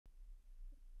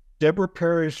Deborah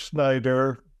Perry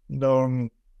Snyder, known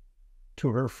to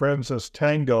her friends as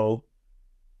Tango,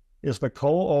 is the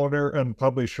co-owner and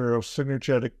publisher of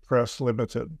Synergetic Press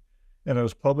Limited and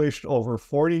has published over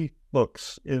 40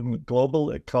 books in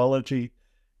global ecology,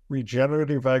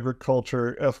 regenerative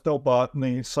agriculture,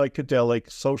 ethnobotany,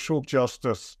 psychedelic, social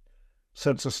justice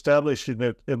since establishing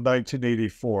it in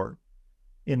 1984.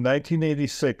 In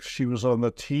 1986, she was on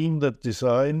the team that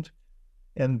designed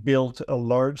and built a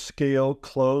large-scale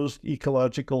closed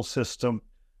ecological system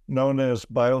known as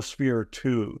Biosphere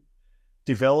 2,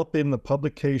 developing the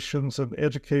publications and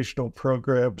educational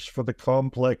programs for the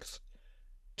complex.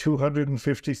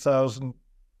 250,000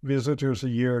 visitors a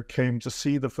year came to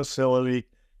see the facility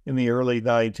in the early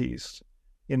 90s.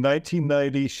 In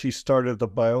 1990, she started the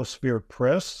Biosphere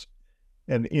Press,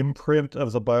 an imprint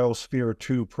of the Biosphere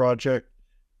 2 project,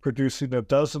 producing a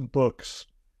dozen books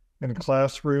and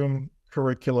classroom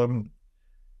curriculum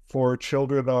for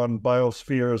children on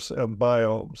biospheres and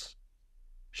biomes.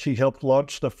 She helped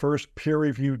launch the first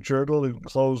peer-reviewed journal in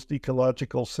closed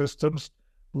ecological systems,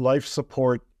 life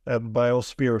support, and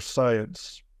biosphere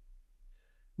science.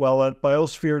 While at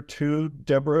Biosphere 2,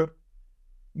 Deborah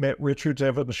met Richard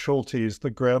Evans Schultes, the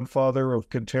grandfather of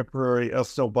contemporary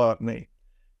ethnobotany.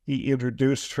 He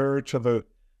introduced her to the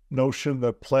notion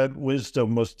that plant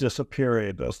wisdom was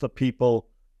disappearing as the people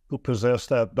who possessed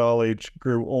that knowledge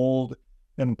grew old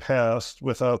and passed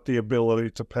without the ability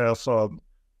to pass on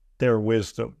their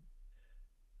wisdom.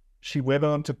 She went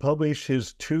on to publish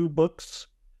his 2 books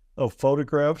of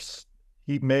photographs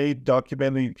he made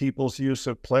documenting people's use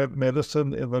of plant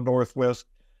medicine in the Northwest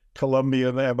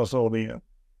Colombian Amazonia.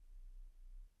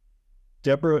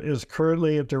 Deborah is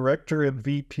currently a director and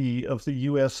VP of the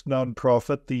U.S.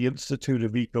 nonprofit, the Institute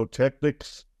of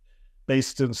Ecotechnics,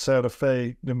 based in Santa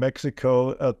Fe, New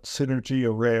Mexico at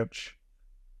Synergia Ranch.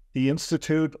 The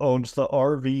Institute owns the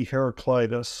RV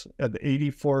Heraclitus, an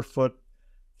 84-foot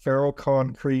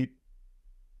ferro-concrete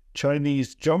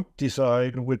Chinese junk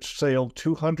design which sailed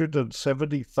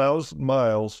 270,000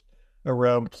 miles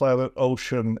around planet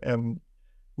Ocean and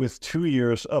with 2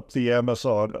 years up the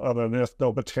Amazon on an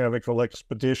ethnobotanical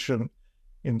expedition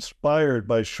inspired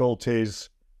by Schultes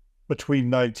between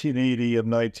 1980 and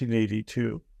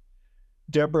 1982.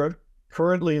 Deborah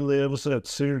currently lives at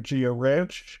Synergia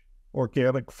Ranch,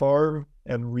 organic farm,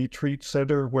 and retreat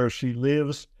center where she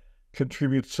lives,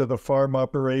 contributes to the farm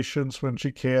operations when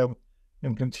she can,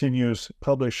 and continues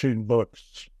publishing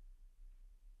books.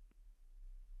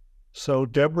 So,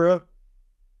 Deborah,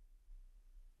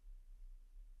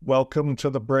 welcome to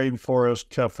the Brain Forest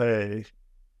Cafe.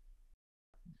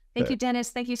 Thank you, Dennis.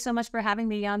 Thank you so much for having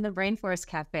me on the Rainforest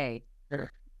Cafe.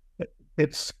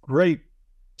 It's great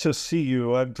to see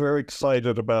you. I'm very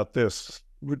excited about this,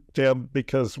 Deb,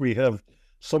 because we have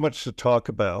so much to talk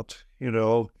about,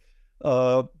 give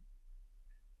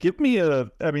me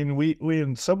we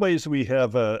in some ways we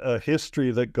have a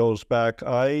history that goes back.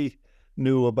 I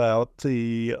knew about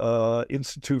the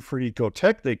Institute for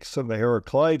Ecotechnics and the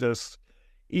Heraclitus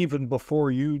even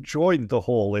before you joined the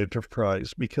whole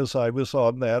enterprise, because I was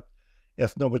on that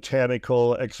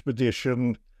ethnobotanical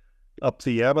expedition up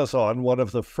the Amazon, one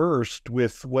of the first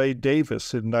with Wade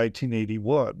Davis in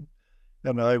 1981.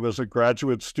 And I was a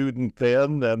graduate student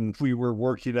then, and we were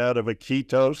working out of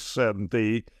Iquitos, and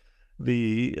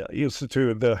the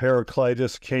Institute, the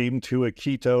Heraclitus, came to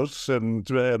Iquitos and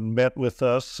met with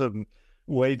us, and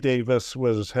Wade Davis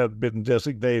had been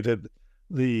designated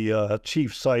the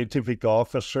chief scientific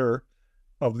officer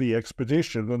of the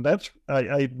expedition. And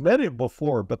I'd met him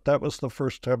before, but that was the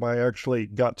first time I actually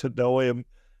got to know him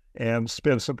and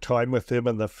spend some time with him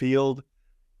in the field.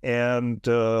 And,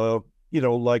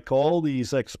 like all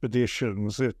these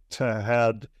expeditions, it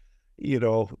had,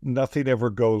 nothing ever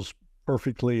goes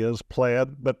perfectly as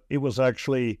planned, but it was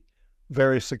actually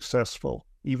very successful,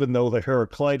 even though the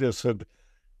Heraclitus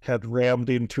had rammed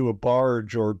into a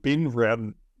barge or been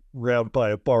rammed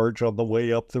by a barge on the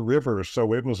way up the river,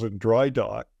 so it was in dry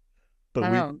dock. But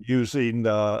we were using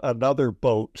another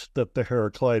boat that the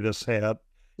Heraclitus had,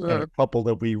 and a couple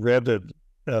that we rented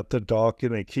at the dock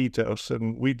in Iquitos,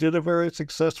 and we did a very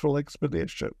successful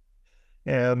expedition.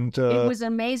 And it was an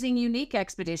amazing, unique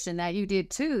expedition that you did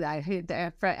too.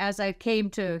 As I came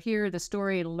to hear the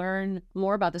story, learn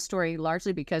more about the story,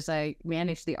 largely because I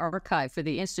managed the archive for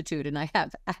the Institute, and I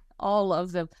have all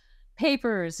of the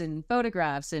papers and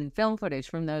photographs and film footage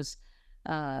from those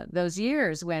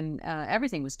years when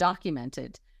everything was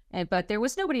documented. But there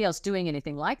was nobody else doing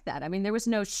anything like that. I mean, there was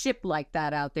no ship like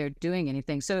that out there doing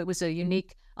anything. So it was a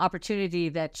unique opportunity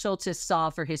that Schultes saw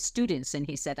for his students. And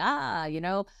he said,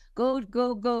 go.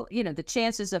 The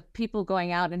chances of people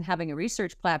going out and having a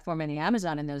research platform in the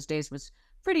Amazon in those days was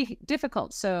pretty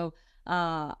difficult. So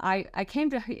I came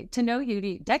to know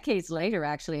you decades later,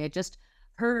 actually. I just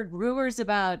heard rumors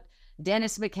about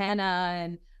Dennis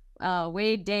McKenna and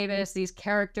Wade Davis, these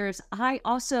characters. I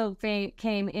also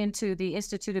came into the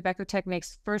Institute of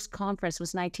Ecotechnics' first conference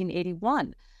was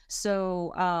 1981.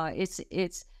 So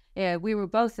we were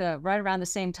both right around the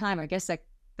same time. I guess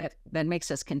that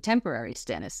makes us contemporaries,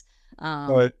 Dennis.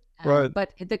 Right.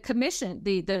 But the commission,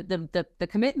 the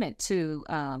commitment to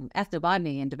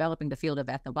ethnobotany and developing the field of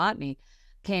ethnobotany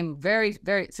came very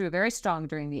strong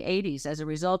during the 80s as a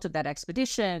result of that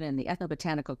expedition and the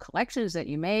ethnobotanical collections that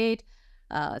you made.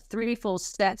 3 full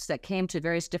sets that came to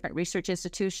various different research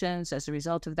institutions as a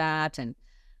result of that. And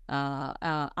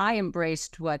I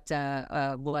embraced what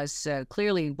was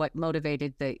clearly what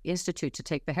motivated the Institute to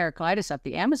take the Heraclitus up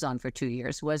the Amazon for 2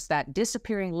 years, was that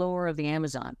disappearing lore of the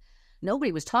Amazon.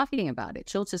 Nobody was talking about it.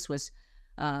 Schultes was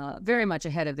very much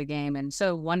ahead of the game, and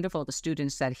so wonderful the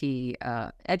students that he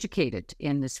educated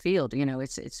in this field.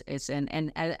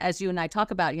 And as you and I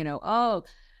talk about,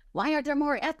 why aren't there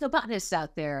more ethnobotanists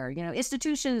out there?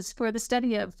 Institutions for the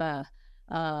study of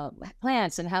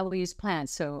plants and how we use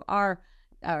plants. So our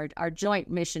joint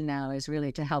mission now is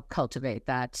really to help cultivate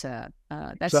that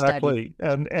Exactly.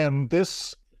 study. And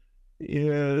this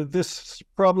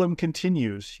problem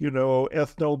continues.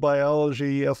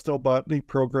 Ethnobiology, ethnobotany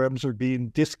programs are being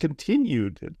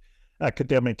discontinued in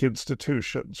academic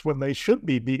institutions when they should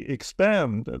be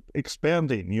expanding.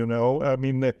 I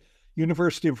mean, the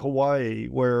University of Hawaii,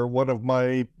 where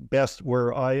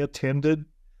where I attended,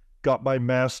 got my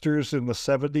master's in the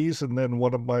 70s, and then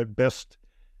one of my best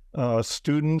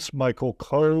students, Michael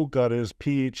Coe, got his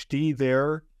PhD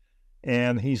there,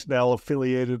 and he's now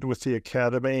affiliated with the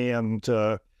academy. And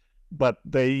but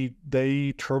they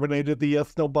terminated the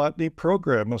ethnobotany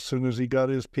program as soon as he got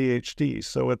his PhD.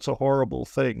 So it's a horrible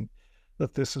thing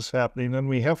that this is happening, and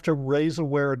we have to raise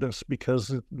awareness, because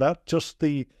it's not just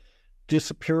the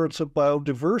disappearance of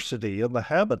biodiversity and the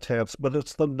habitats, but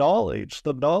it's the knowledge.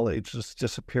 The knowledge is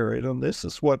disappearing, and this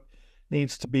is what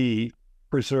needs to be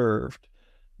preserved.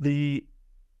 The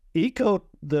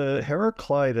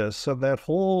Heraclitus and that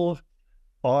whole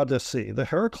odyssey, the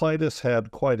Heraclitus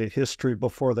had quite a history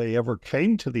before they ever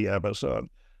came to the Amazon.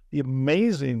 The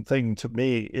amazing thing to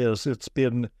me is it's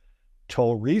been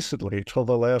till recently, till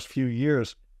the last few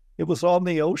years, it was on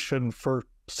the ocean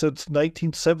since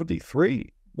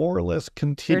 1973. More or less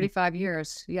continued. 35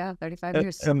 years. Yeah, 35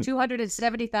 years.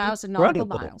 270,000 nautical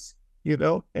miles.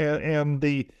 And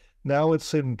now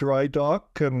it's in dry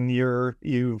dock, and you're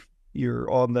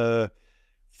on the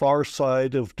far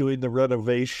side of doing the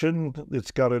renovation.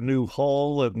 It's got a new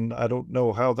hull, and I don't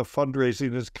know how the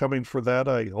fundraising is coming for that.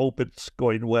 I hope it's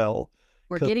going well.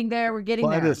 We're getting there.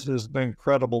 This is an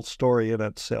incredible story in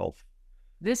itself.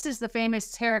 This is the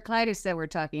famous Heraclitus that we're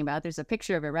talking about. There's a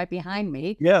picture of it right behind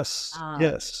me. Yes,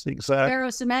 yes, exactly.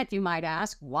 Ferro-Cement, you might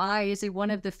ask. Why is it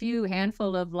one of the few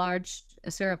handful of large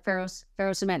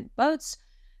Ferro-Cement boats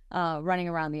running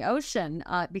around the ocean?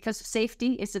 Because of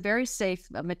safety. It's a very safe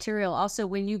material. Also,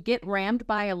 when you get rammed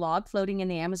by a log floating in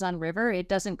the Amazon River, it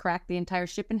doesn't crack the entire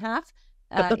ship in half.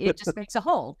 It just makes a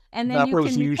hole. And then you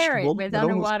can repair it with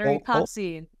underwater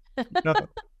epoxy.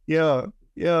 Yeah.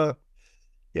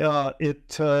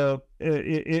 It's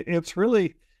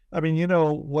really, I mean,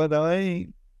 when I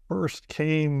first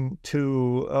came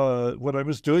to, when I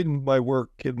was doing my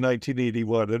work in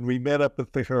 1981, and we met up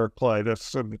at the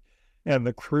Heraclitus and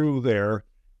the crew there,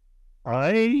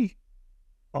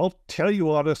 I'll tell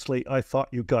you honestly, I thought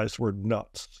you guys were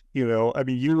nuts. I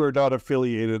mean, you were not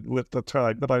affiliated with the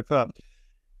time, but I thought,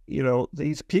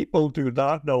 these people do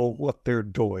not know what they're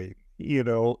doing.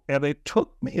 And it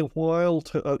took me a while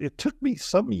it took me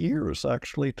some years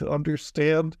actually to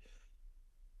understand,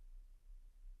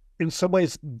 in some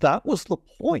ways, that was the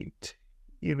point.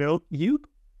 The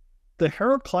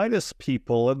Heraclitus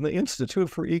people and the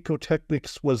Institute for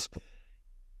Ecotechnics was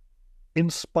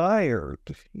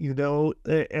inspired,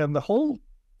 and the whole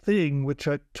thing, which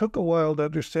I took a while to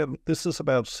understand, this is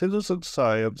about citizen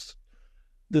science.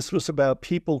 This was about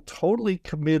people totally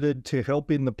committed to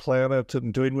helping the planet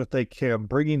and doing what they can,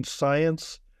 bringing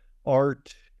science,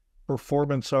 art,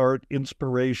 performance art,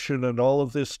 inspiration, and all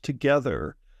of this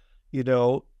together,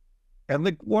 And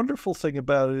the wonderful thing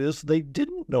about it is they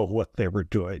didn't know what they were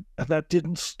doing, and that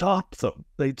didn't stop them.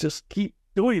 They just keep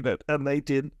doing it, and they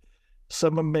did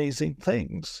some amazing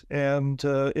things. And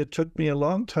it took me a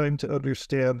long time to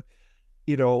understand,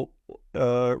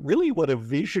 really what a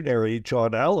visionary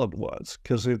John Allen was,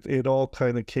 because it all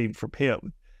kind of came from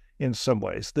him in some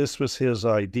ways. This was his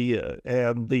idea.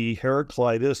 And the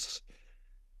Heraclitus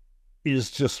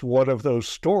is just one of those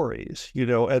stories,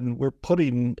 and we're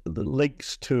putting the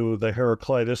links to the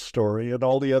Heraclitus story and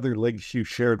all the other links you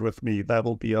shared with me.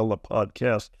 That'll be on the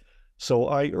podcast. So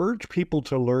I urge people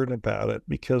to learn about it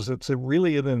because it's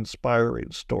really an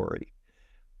inspiring story.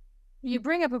 You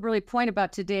bring up a really point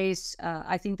about today's,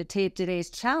 I think today's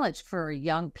challenge for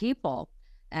young people,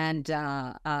 and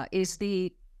is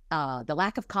the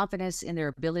lack of confidence in their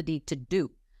ability to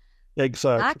do.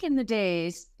 Exactly. Back in the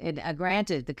days,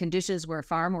 granted, the conditions were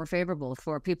far more favorable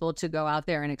for people to go out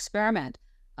there and experiment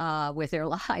with their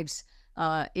lives.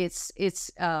 It's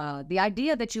the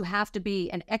idea that you have to be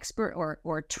an expert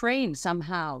or trained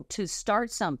somehow to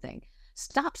start something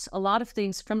stops a lot of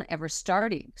things from ever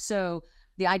starting. So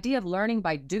the idea of learning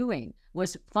by doing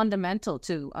was fundamental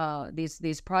to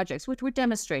these projects, which were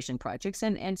demonstration projects.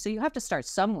 And so you have to start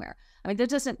somewhere. I mean, that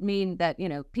doesn't mean that,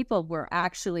 people were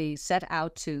actually set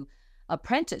out to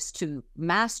apprentice to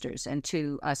masters and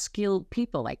to skilled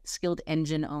people, like skilled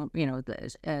engine,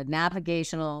 the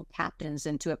navigational captains,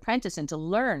 and to apprentice and to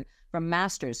learn from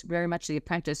masters, very much the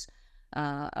apprentice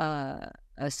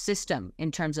system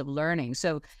in terms of learning.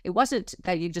 So it wasn't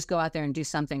that you just go out there and do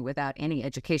something without any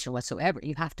education whatsoever.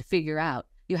 You have to figure out,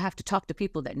 you have to talk to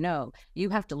people that know, you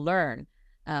have to learn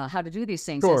how to do these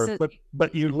things. Sure, so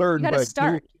but you learn by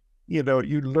start. You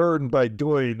learn by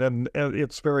doing, and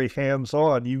it's very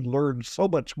hands-on. You learn so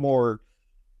much more,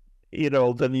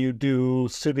 than you do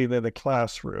sitting in a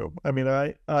classroom. I mean,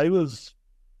 I was,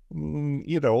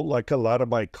 like a lot of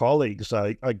my colleagues,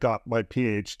 I got my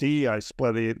PhD. I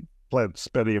spent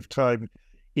plenty of time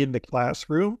in the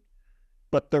classroom,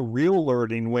 but the real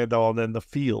learning went on in the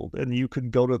field, and you can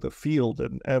go to the field.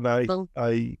 And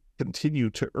I continue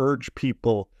to urge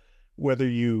people, whether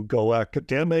you go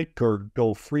academic or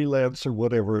go freelance or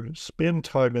whatever, spend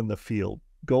time in the field.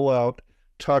 Go out,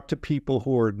 talk to people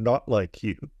who are not like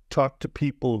you. Talk to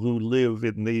people who live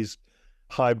in these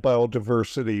high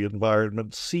biodiversity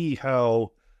environments. See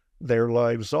how their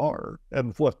lives are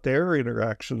and what their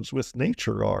interactions with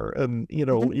nature are. And,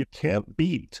 you can't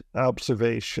beat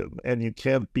observation, and you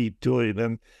can't beat doing.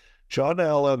 And John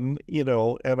Allen,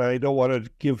 and I don't want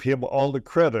to give him all the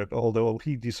credit, although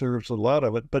he deserves a lot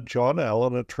of it, but John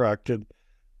Allen attracted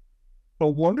a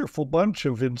wonderful bunch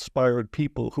of inspired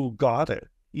people who got it,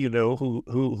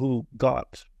 who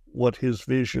got what his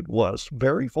vision was.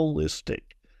 Very holistic.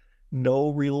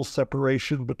 No real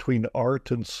separation between art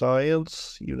and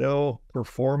science,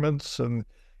 performance, and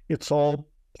it's all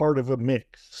part of a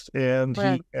mix. And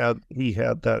he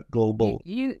had that global.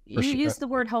 You use the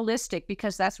word holistic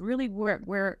because that's really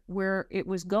where it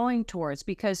was going towards.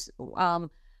 Because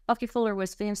Bucky Fuller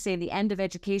was famous saying the end of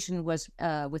education was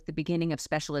with the beginning of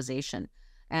specialization,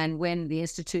 and when the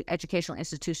educational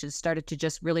institutions started to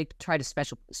just really try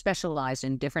to specialize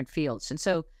in different fields. And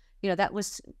so that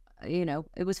was.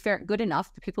 It was good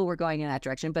enough. People were going in that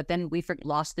direction, but then we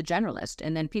lost the generalist,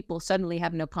 and then people suddenly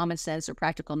have no common sense or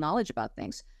practical knowledge about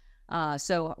things.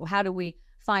 So how do we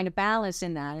find a balance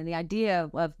in that? And the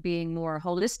idea of being more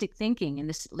holistic thinking in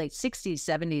the late 60s,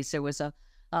 70s, there was a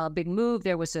big move.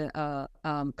 There was a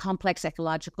complex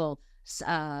ecological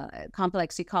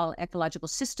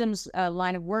systems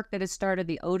line of work that had started.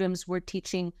 The Odoms were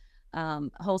teaching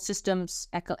whole systems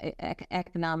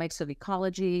economics of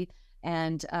ecology.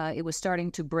 And it was starting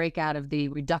to break out of the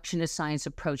reductionist science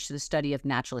approach to the study of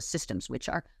naturalist systems, which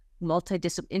are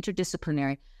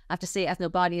interdisciplinary. I have to say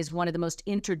ethnobotany is one of the most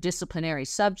interdisciplinary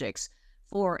subjects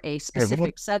for a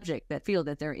specific subject, field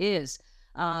that there is.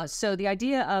 So the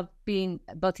idea of being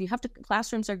both,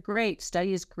 classrooms are great,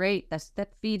 study is great.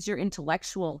 That feeds your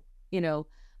intellectual,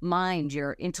 mind,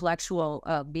 your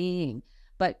intellectual being.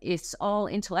 But it's all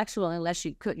intellectual unless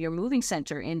you put your moving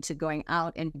center into going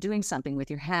out and doing something with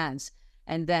your hands.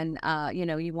 And then,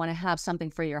 you want to have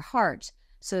something for your heart.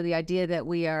 So the idea that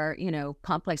we are,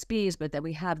 complex beings, but that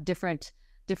we have different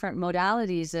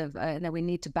modalities of, and that we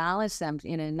need to balance them,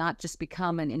 not just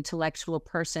become an intellectual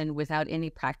person without any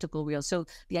practical real. So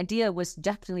the idea was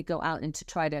definitely go out and to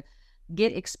try to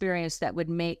get experience that would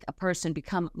make a person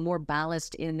become more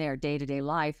balanced in their day-to-day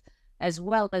life, as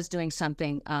well as doing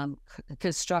something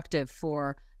constructive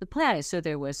for the planet. So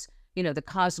there was, the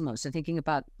cosmos and thinking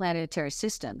about planetary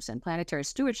systems and planetary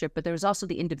stewardship, but there was also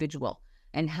the individual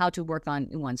and how to work on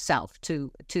oneself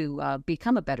to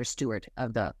become a better steward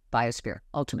of the biosphere,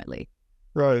 ultimately.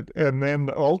 Right. And then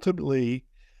ultimately,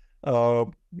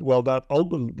 well, not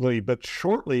ultimately, but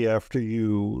shortly after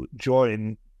you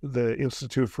joined the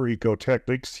Institute for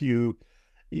Ecotechnics,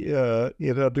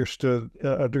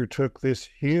 undertook this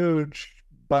huge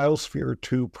Biosphere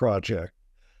 2 project,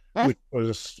 which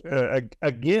was,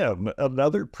 again,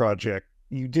 another project.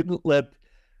 You didn't let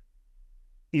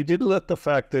the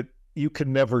fact that you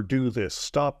can never do this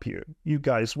stop you. You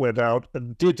guys went out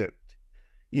and did it,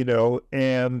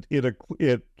 and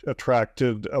it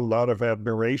attracted a lot of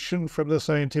admiration from the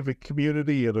scientific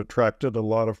community. It attracted a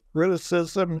lot of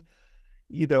criticism.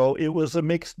 It was a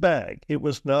mixed bag. It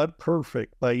was not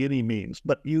perfect by any means,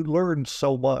 but you learned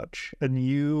so much, and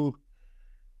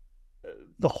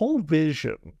the whole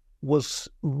vision was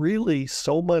really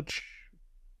so much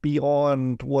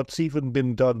beyond what's even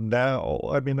been done now.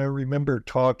 I mean, I remember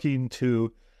talking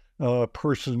to a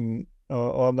person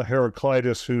on the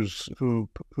Heraclitus who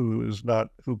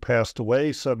passed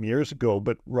away some years ago,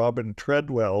 but Robin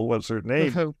Treadwell was her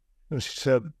name. Mhm. And she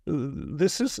said,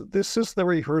 this is the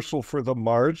rehearsal for the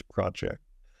Mars project.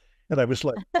 And I was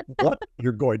like, what?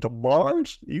 You're going to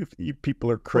Mars? You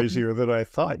people are crazier than I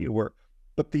thought you were.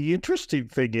 But the interesting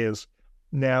thing is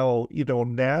now,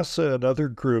 NASA and other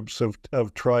groups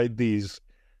have tried these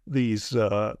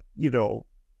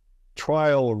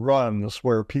trial runs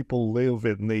where people live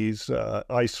in these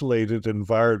isolated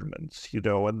environments,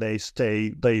 and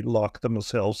they lock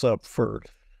themselves up for,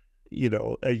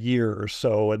 a year or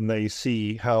so, and they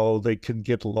see how they can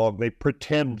get along. They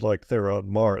pretend like they're on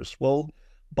Mars. Well,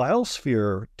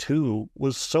 Biosphere 2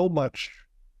 was so much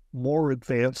more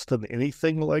advanced than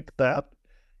anything like that,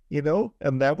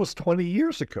 and that was 20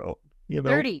 years ago,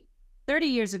 30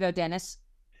 years ago, Dennis.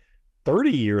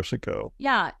 30 years ago.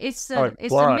 Yeah, it's Time a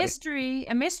flies.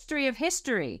 a mystery of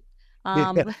history.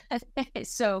 Yeah.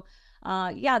 So,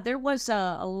 yeah, there was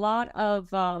a lot of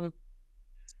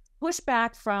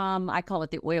pushback from, I call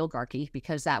it the oilgarchy,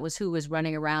 because that was who was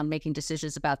running around making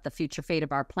decisions about the future fate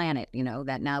of our planet.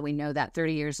 That now we know that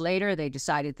 30 years later, they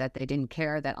decided that they didn't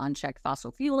care that unchecked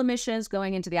fossil fuel emissions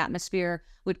going into the atmosphere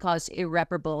would cause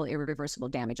irreversible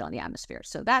damage on the atmosphere.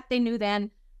 So that they knew then.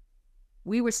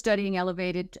 We were studying we were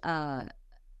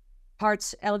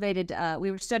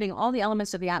studying all the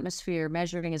elements of the atmosphere,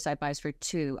 measuring inside Biosphere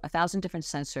 2, 1,000 different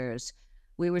sensors.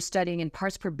 We were studying in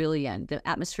parts per billion the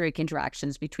atmospheric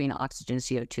interactions between oxygen,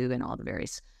 CO2, and all the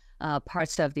various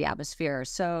parts of the atmosphere.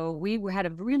 So we had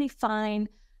a really fine,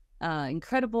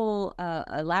 incredible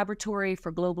laboratory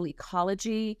for global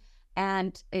ecology.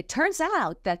 And it turns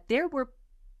out that there were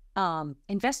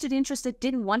invested interests that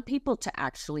didn't want people to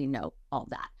actually know all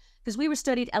that. Because we were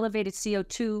studied elevated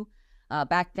CO2.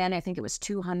 Back then, I think it was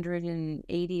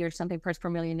 280 or something parts per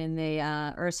million in the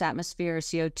Earth's atmosphere,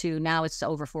 CO2. Now it's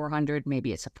over 400,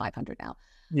 maybe it's 500 now.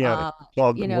 Yeah. So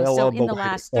in the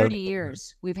last 30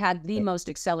 years, we've had the most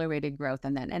accelerated growth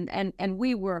in that. And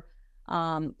we were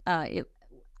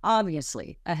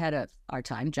obviously ahead of our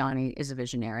time. Johnny is a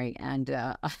visionary. And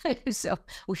so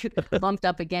we bumped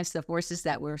up against the forces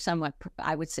that were somewhat,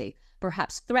 I would say,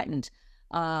 perhaps threatened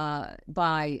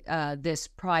by this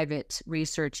private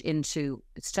research into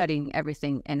studying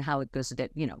everything and how it goes.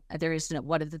 That there is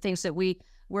one of the things that we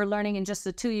were learning in just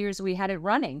the 2 years we had it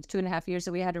running, 2.5 years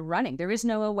that we had it running. There is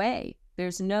no away.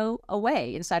 There's no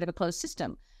away inside of a closed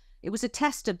system. It was a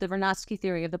test of the Vernadsky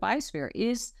theory of the biosphere.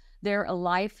 Is there a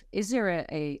life? Is there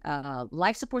a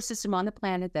life support system on the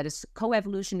planet that is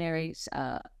coevolutionary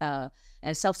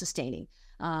and self-sustaining?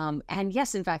 And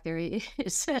yes, in fact, there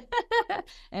is.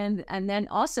 and then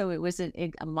also it was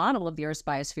a model of the Earth's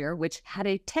biosphere, which had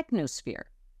a technosphere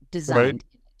designed.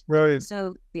 Right.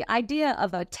 So the idea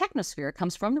of a technosphere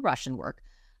comes from the Russian work.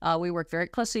 We worked very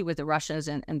closely with the Russians,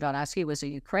 and Vernadsky was a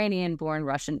Ukrainian-born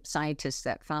Russian scientist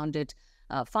that founded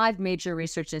 5 major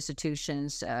research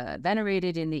institutions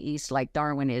venerated in the East, like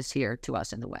Darwin is here to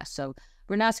us in the West. So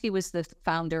Vernadsky was the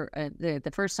founder,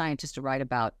 the first scientist to write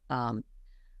about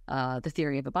the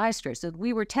theory of a biosphere. So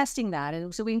we were testing that.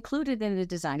 And so we included in the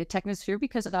design a technosphere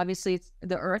because obviously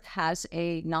the Earth has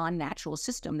a non-natural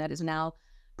system that is now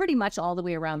pretty much all the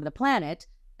way around the planet.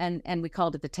 And we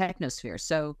called it the technosphere.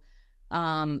 So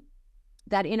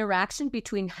that interaction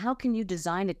between how can you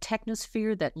design a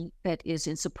technosphere that is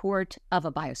in support of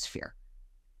a biosphere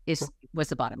was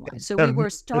the bottom line. So we were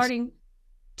starting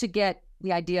to get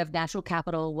the idea of natural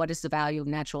capital, what is the value of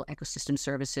natural ecosystem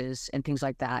services and things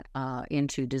like that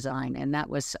into design. And that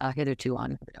was hitherto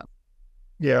unheard of.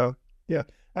 Yeah.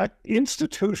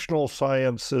 Institutional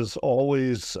science is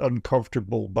always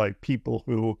uncomfortable by people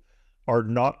who are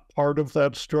not part of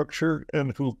that structure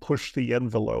and who push the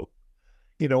envelope.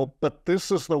 But this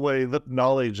is the way that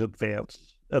knowledge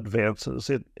advances. advances.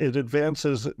 It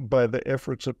advances by the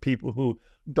efforts of people who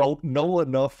don't know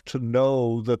enough to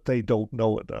know that they don't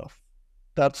know enough.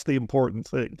 That's the important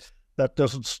thing. That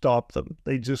doesn't stop them.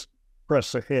 They just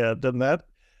press ahead. And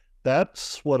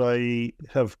that's what I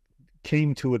have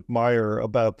came to admire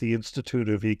about the Institute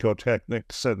of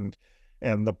Ecotechnics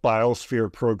and the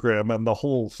Biosphere program and the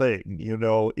whole thing.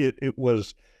 It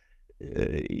was,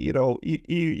 you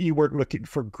weren't looking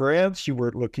for grants, you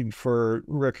weren't looking for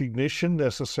recognition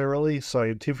necessarily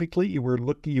scientifically. You were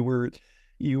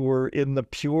in the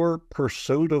pure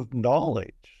pursuit of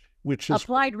knowledge, which is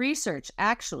applied research.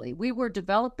 Actually, we were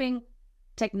developing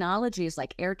technologies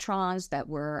like airtrons that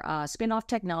were spin-off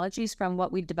technologies from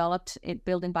what we developed in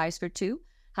building Biosphere 2,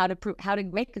 how to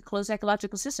make a closed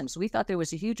ecological system. So we thought there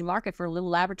was a huge market for little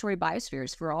laboratory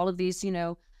biospheres for all of these,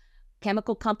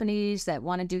 chemical companies that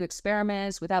want to do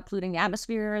experiments without polluting the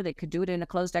atmosphere. They could do it in a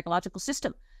closed ecological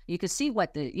system. You could see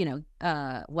what the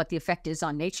effect is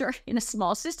on nature in a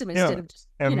small system instead of just,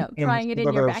 trying it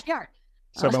in your backyard.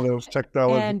 Some of those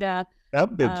technologies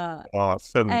have been off.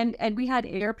 And we had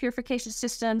air purification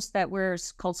systems that were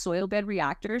called soil bed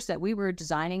reactors that we were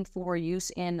designing for use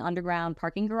in underground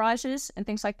parking garages and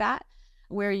things like that,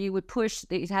 where you would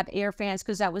you'd have air fans,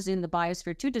 because that was in the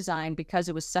Biosphere 2 design, because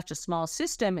it was such a small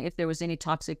system. If there was any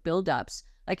toxic buildups,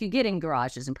 like you get in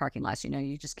garages and parking lots,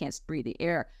 you just can't breathe the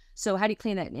air. So how do you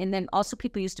clean that? And then also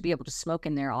people used to be able to smoke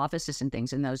in their offices and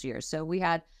things in those years. So we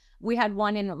had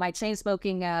one in my chain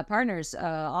smoking partner's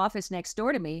office next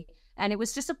door to me. And it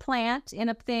was just a plant in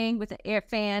a thing with an air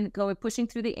fan pushing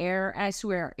through the air. And I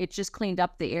swear it just cleaned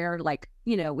up the air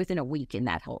within a week in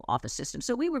that whole office system.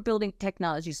 So we were building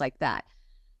technologies like that.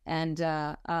 And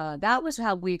that was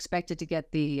how we expected to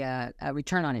get the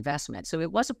return on investment. So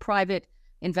it was a private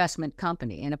investment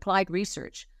company, and applied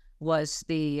research was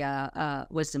the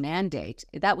mandate.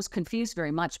 That was confused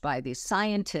very much by the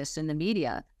scientists in the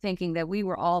media, thinking that we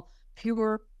were all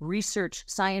pure research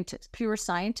scientists, pure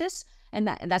scientists. And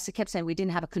that's what kept saying we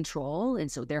didn't have a control, and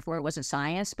so therefore it wasn't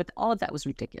science. But all of that was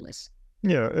ridiculous.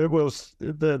 Yeah, it was.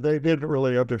 They didn't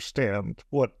really understand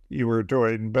what you were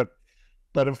doing, but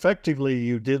effectively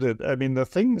you did it. I mean, the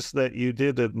things that you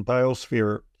did in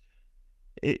Biosphere,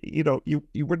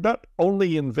 you were not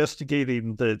only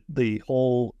investigating the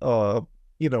whole,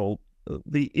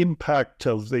 the impact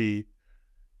of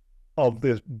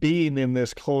this being in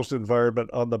this closed environment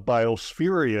on the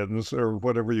biospherians, or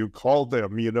whatever you call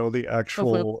them, the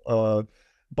actual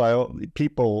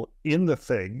people in the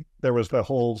thing. There was the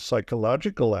whole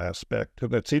psychological aspect.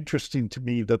 And it's interesting to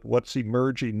me that what's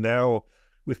emerging now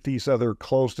with these other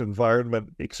closed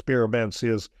environment experiments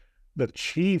is the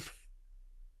chief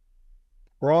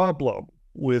problem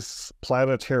with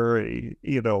planetary,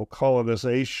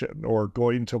 colonization or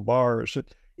going to Mars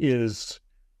is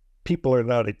people are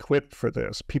not equipped for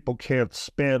this. People can't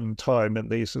spend time in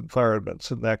these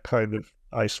environments in that kind of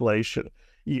isolation.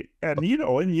 And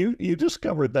you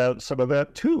discovered some of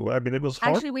that too. I mean, it was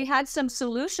hard. Actually, we had some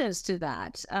solutions to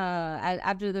that.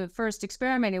 After the first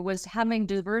experiment, it was having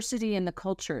diversity in the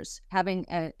cultures, having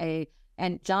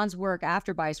and John's work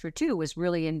after Biosphere 2 was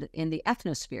really in the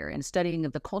Ethnosphere and studying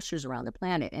of the cultures around the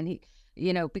planet. And he,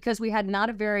 because we had not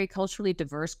a very culturally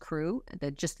diverse crew,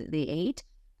 just the 8.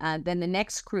 Then the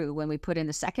next crew, when we put in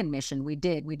the second mission, we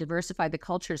diversified the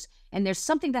cultures. And there's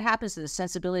something that happens to the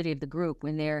sensibility of the group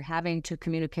when they're having to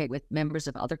communicate with members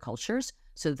of other cultures.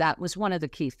 So that was one of the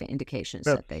key indications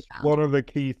that they found. One of the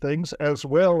key things, as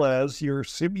well as you're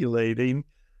simulating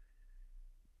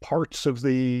parts of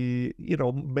the,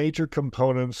 major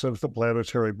components of the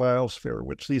planetary biosphere,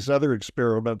 which these other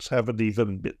experiments haven't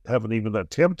even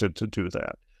attempted to do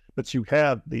that. But you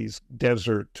had these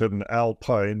desert and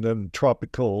alpine and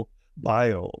tropical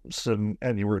biomes,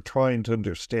 and you were trying to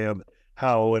understand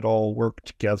how it all worked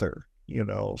together,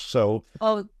 so.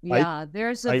 Oh, yeah.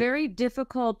 There's a very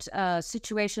difficult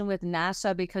situation with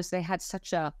NASA because they had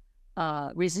such a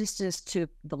resistance to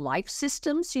the life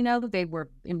systems, they were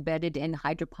embedded in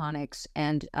hydroponics,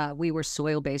 and we were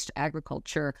soil-based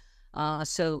agriculture.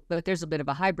 But there's a bit of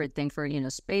a hybrid thing for,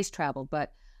 space travel,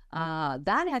 but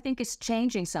that I think is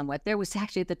changing somewhat. There was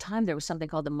actually, at the time, there was something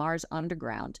called the Mars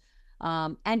Underground.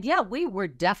 And yeah, we were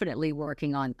definitely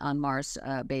working on Mars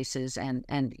bases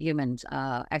and human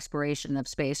exploration of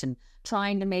space and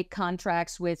trying to make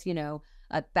contracts with,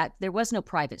 that there was no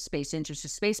private space interest.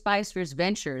 Space Biospheres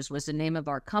Ventures was the name of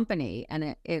our company,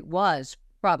 and it was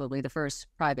probably the first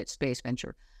private space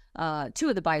venture. 2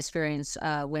 of the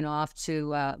biospherians went off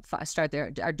to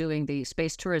are doing the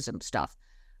space tourism stuff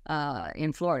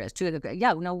in Florida. 2 of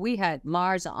the we had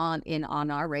Mars on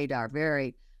our radar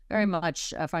very, very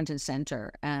much front and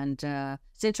center. And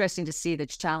it's interesting to see the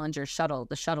Challenger shuttle,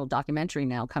 the shuttle documentary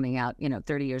now coming out,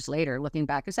 30 years later, looking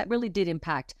back, because that really did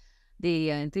impact the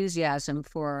enthusiasm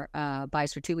for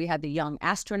Biosphere 2. We had the young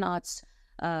astronauts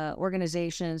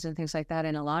organizations and things like that,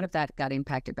 and a lot of that got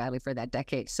impacted badly for that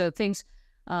decade. So things,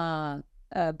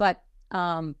 but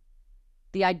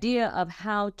the idea of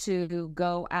how to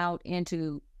go out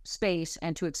into space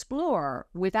and to explore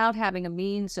without having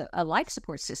a life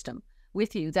support system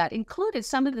with you that included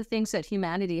some of the things that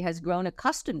humanity has grown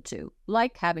accustomed to,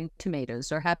 like having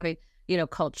tomatoes or having,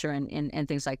 culture and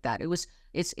things like that.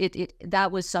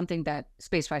 That was something that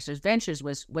Space Fighters Ventures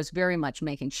was very much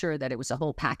making sure that it was a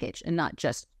whole package and not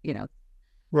just,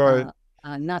 right.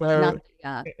 not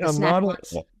a snack lot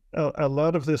of, a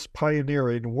lot of this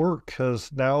pioneering work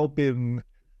has now been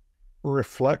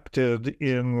reflected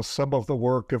in some of the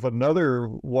work of another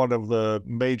one of the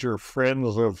major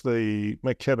friends of the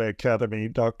Mckenna Academy,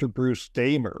 Dr. Bruce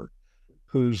Damer,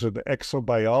 who's an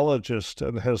exobiologist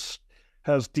and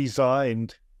has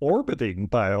designed orbiting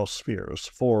biospheres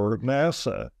for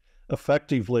NASA,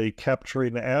 effectively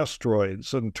capturing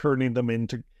asteroids and turning them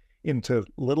into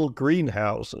little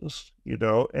greenhouses,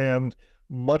 and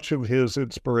much of his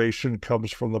inspiration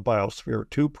comes from the Biosphere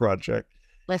 2 project.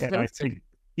 And I think,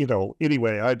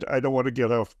 anyway, I don't want to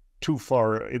get off too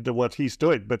far into what he's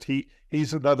doing, but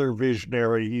he's another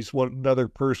visionary. He's another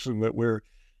person that we're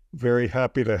very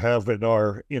happy to have on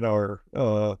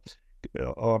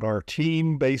our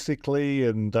team, basically.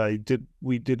 And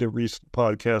we did a recent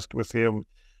podcast with him,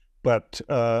 but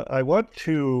I want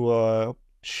to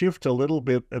shift a little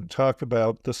bit and talk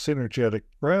about the Synergetic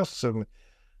Press, and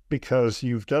because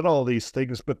you've done all these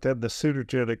things, but then the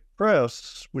Synergetic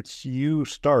Press, which you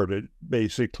started,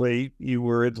 basically, you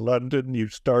were in London, you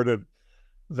started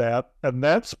that, and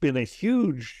that's been a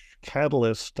huge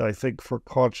catalyst, I think, for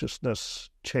consciousness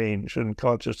change and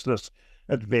consciousness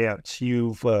advance.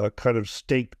 You've kind of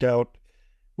staked out,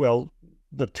 well,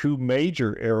 the two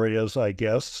major areas, I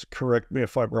guess, correct me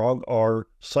if I'm wrong, are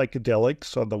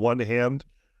psychedelics on the one hand,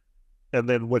 and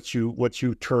then what you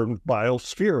termed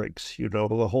biospherics,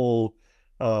 the whole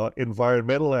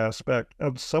environmental aspect.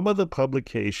 And some of the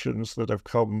publications that have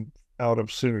come out of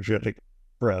Synergetic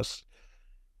Press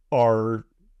are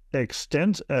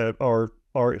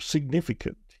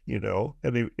significant,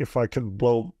 And if I can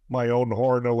blow my own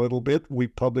horn a little bit, you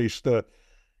published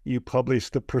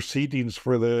the proceedings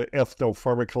for the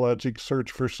Ethnopharmacologic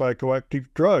Search for Psychoactive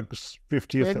Drugs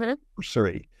 50th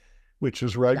anniversary, which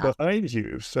is right behind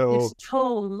you. So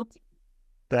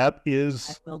that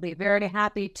is... I will be very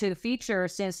happy to feature,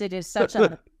 since it is such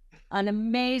an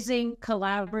amazing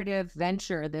collaborative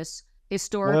venture, this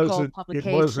historical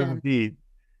publication. It was indeed.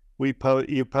 You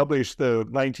published the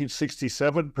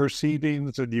 1967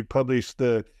 proceedings, and you published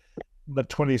the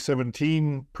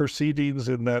 2017 proceedings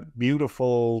in that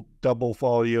beautiful double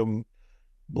volume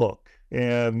book.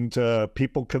 And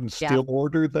people can still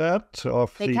order that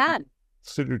off the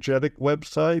Synergetic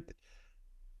website.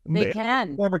 They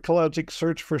can. Pharmacologic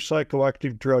Search for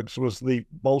Psychoactive Drugs was the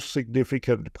most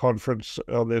significant conference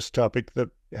on this topic that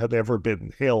had ever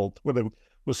been held, when it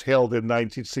was held in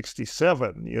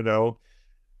 1967,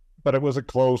 but it was a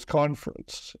closed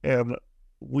conference. And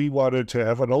we wanted to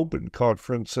have an open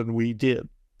conference, and we did,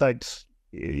 thanks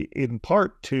in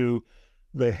part to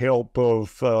the help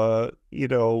of,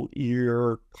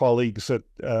 your colleagues at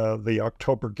the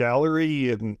October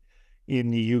Gallery in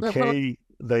the UK.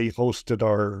 They hosted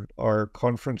our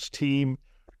conference team.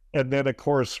 And then, of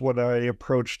course, when I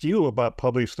approached you about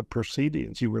publish the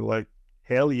proceedings, you were like,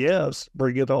 hell yes,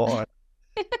 bring it on.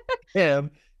 and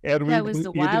that was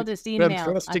the wildest email.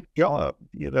 Fantastic job,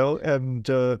 and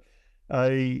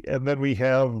then we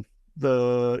have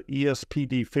the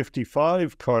ESPD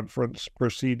 55 conference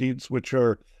proceedings, which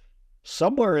are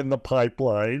somewhere in the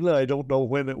pipeline. I don't know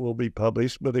when it will be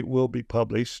published, but it will be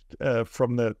published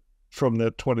from the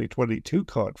 2022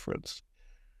 conference.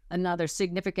 Another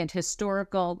significant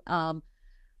historical,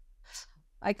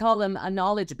 I call them a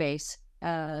knowledge base.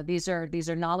 These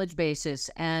are knowledge bases,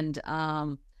 and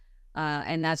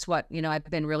that's what I've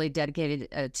been really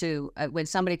dedicated to. When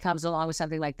somebody comes along with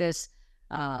something like this,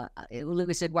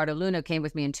 Luis Eduardo Luna came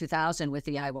with me in 2000 with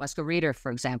the Ayahuasca Reader,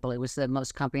 for example. It was the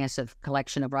most comprehensive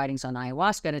collection of writings on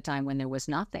ayahuasca at a time when there was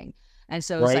nothing, and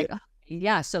so it's like,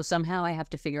 so somehow I have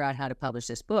to figure out how to publish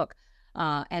this book.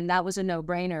 And that was a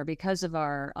no-brainer because of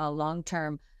our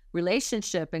long-term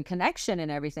relationship and connection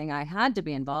and everything. I had to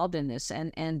be involved in this.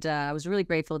 And I was really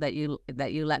grateful that you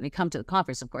let me come to the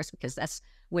conference, of course, because that's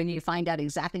when you find out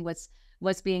exactly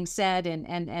what's being said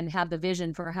and have the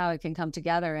vision for how it can come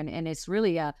together. And it's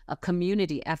really a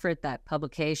community effort, that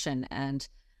publication. And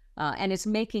and it's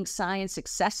making science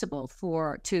accessible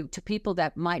to people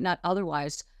that might not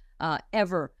otherwise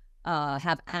ever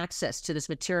have access to this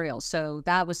material. So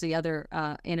that was the other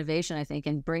innovation, I think,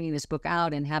 in bringing this book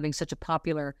out and having such a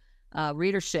popular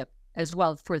readership as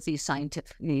well for these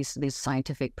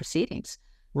scientific proceedings.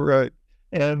 Right.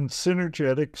 And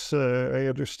Synergetics, I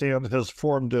understand, has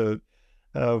formed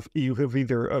you have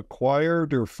either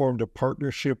acquired or formed a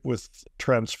partnership with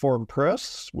Transform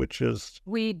Press, which is...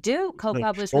 We do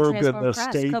co-publish with Oregon Transform Press,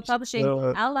 State, co-publishing,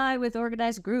 ally with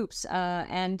organized groups,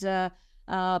 and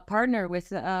partner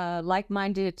with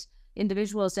like-minded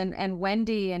individuals. And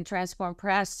Wendy and Transform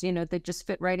Press, they just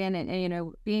fit right in.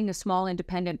 And being a small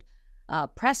independent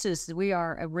presses, we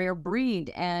are a rare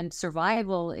breed, and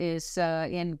survival is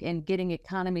in getting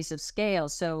economies of scale.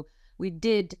 So we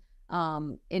did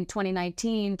in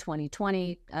 2019,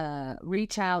 2020,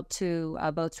 reach out to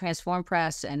both Transform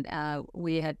Press, and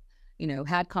we had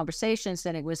had conversations,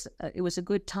 and it was a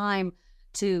good time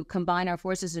to combine our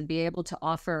forces and be able to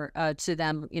offer to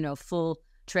them full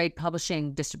trade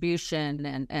publishing, distribution,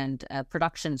 and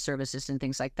production services and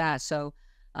things like that. So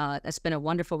that's been a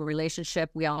wonderful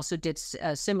relationship. We also did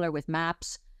similar with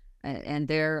MAPS and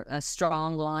their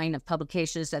strong line of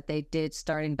publications that they did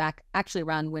starting back actually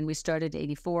around when we started,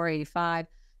 84, 85.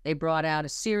 They brought out a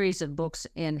series of books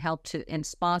and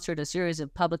sponsored a series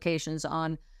of publications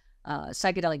on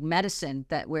psychedelic medicine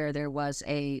where there was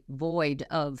a void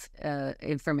of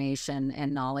information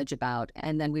and knowledge about.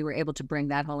 And then we were able to bring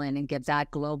that whole in and give that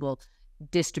global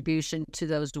distribution to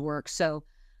those works. So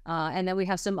and then we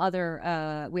have some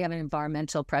other, we have an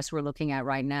environmental press we're looking at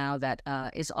right now that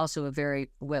is also a very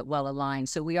well aligned.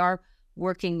 So we are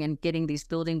working and getting these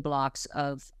building blocks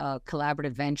of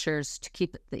collaborative ventures to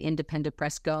keep the independent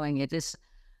press going. It is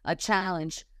a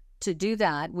challenge to do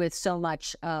that with so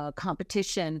much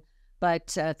competition,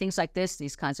 but things like this,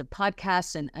 these kinds of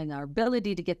podcasts and our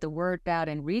ability to get the word out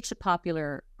and reach a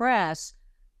popular press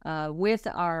with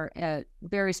our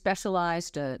very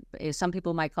specialized, some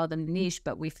people might call them niche,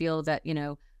 but we feel that,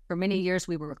 for many years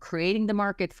we were creating the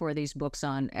market for these books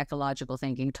on ecological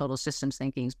thinking, total systems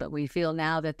thinkings, but we feel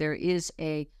now that there is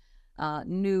a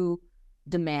new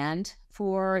demand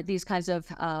for these kinds of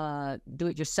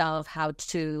do-it-yourself,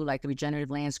 how-to, like the Regenerative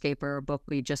Landscaper book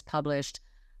we just published,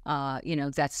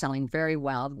 that's selling very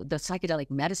well. The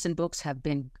psychedelic medicine books have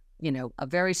been, a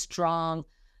very strong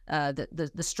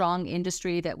the strong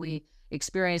industry that we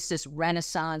experienced, this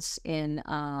renaissance in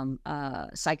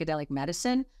psychedelic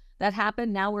medicine that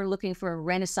happened. Now we're looking for a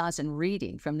renaissance in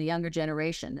reading from the younger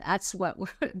generation. That's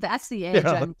that's the edge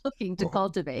I'm looking to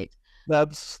cultivate.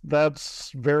 That's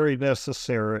very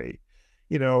necessary.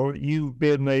 You've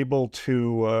been able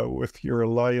to, with your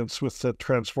alliance with the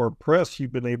Transform Press,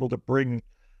 you've been able to bring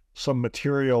some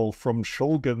material from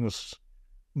Shulgin's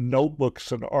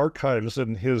notebooks and archives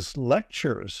and his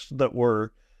lectures that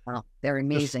were they're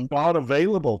amazing, not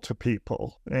available to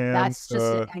people. And that's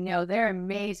just I know they're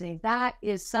amazing. That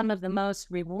is some of the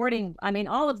most rewarding. I mean,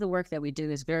 all of the work that we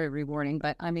do is very rewarding,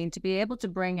 but I mean, to be able to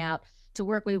bring out, to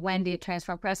work with Wendy at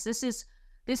Transform Press, this is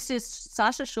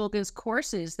Sasha Shulgin's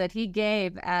courses that he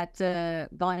gave at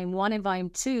Volume 1 and Volume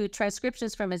 2,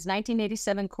 transcriptions from his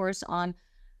 1987 course on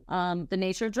the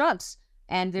nature of drugs.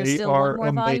 And there's still one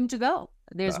more volume to go.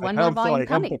 There's one more volume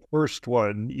coming. I have the first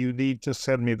one. You need to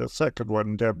send me the second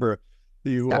one, Deborah.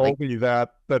 You owe me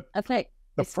that. But okay,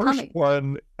 the first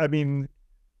one, I mean,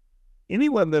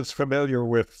 anyone that's familiar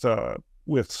with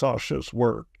Sasha's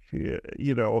work,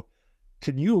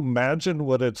 can you imagine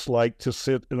what it's like to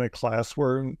sit in a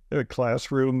classroom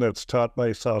that's taught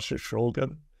by Sasha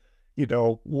Shulgin?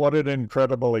 What an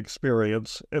incredible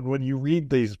experience. And when you read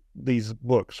these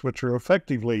books, which are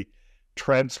effectively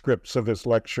transcripts of his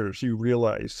lectures, you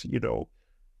realize,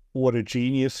 what a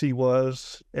genius he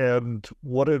was and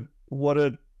what a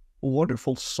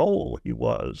wonderful soul he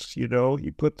was.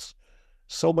 He puts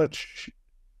so much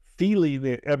feeling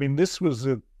in. I mean, this was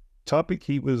a topic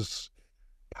he was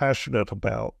passionate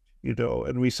about,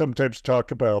 and we sometimes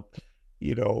talk about,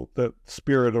 the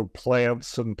spirit of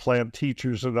plants and plant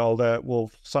teachers and all that. Well,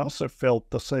 Sasha felt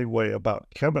the same way about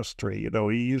chemistry.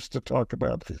 He used to talk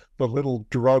about the little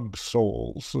drug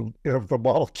souls of the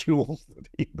molecules that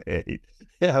he made.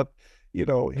 Yeah,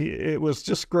 it was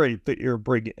just great that you're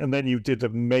bringing. And then you did a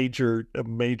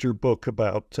major book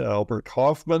about Albert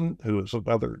Hoffman, who is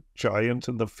another giant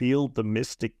in the field, the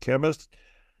mystic chemist.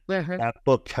 That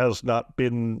book has not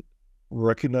been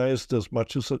recognized as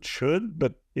much as it should,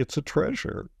 but it's a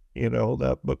treasure.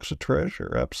 That book's a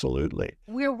treasure. Absolutely.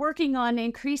 We're working on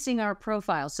increasing our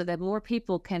profile so that more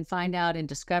people can find out and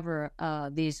discover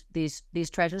these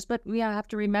treasures. But we have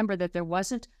to remember that there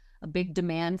wasn't a big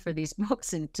demand for these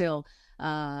books until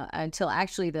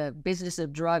actually the Business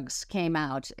of Drugs came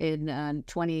out in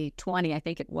 2020, I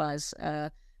think it was,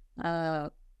 and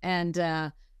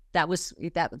that was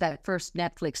that first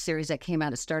Netflix series that came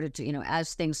out. It started to,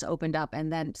 as things opened up,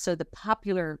 and then so the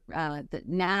popular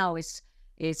now is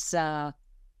it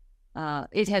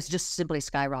has just simply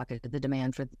skyrocketed, the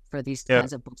demand for these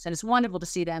kinds of books, and it's wonderful to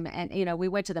see them. And we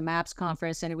went to the MAPS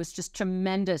conference, and it was just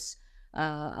tremendous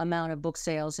amount of book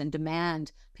sales and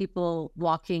demand. People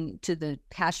walking to the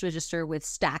cash register with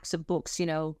stacks of books,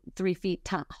 3 feet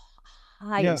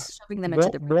high, and shoving them into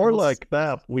the more like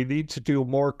that. We need to do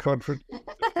more conference.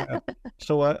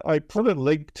 So I put a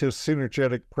link to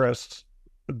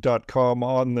synergeticpress.com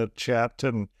on the chat,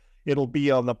 and it'll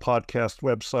be on the podcast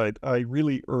website. I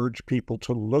really urge people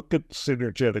to look at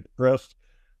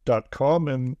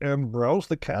synergeticpress.com and browse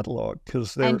the catalog,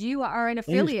 and you are an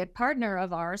affiliate partner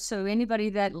of ours, so anybody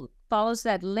that follows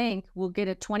that link will get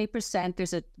a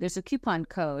 20%. There's a coupon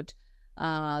code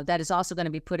that is also going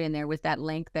to be put in there with that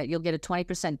link, that you'll get a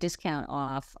 20% discount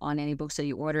off on any books that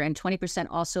you order, and 20%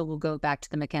 also will go back to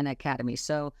the Mckenna Academy.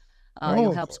 So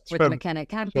you'll help support the Mckenna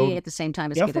Academy at the same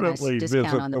time as get a nice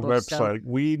discount on the book. Website.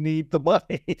 We need the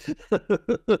money.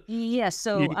 Yes.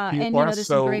 So there's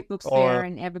some great books there,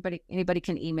 and anybody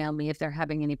can email me if they're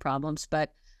having any problems.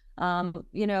 But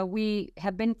we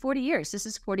have been 40 years. This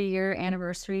is 40-year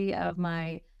anniversary of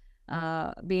my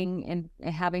being and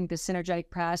having the Synergetic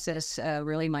Press as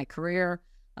really my career,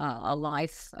 a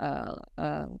life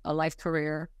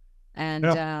career,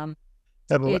 and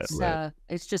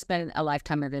it's just been a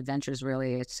lifetime of adventures.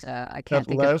 Really, it's I can't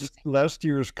think of last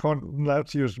year's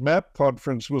MAP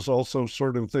conference was also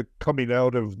sort of the coming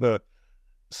out of the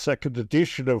second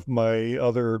edition of my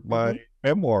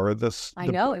memoir. I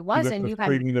know it was, and you had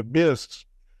Creating Abyss,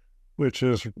 which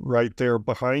is right there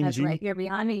behind That's you. Right here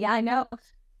behind me. Yeah, I know.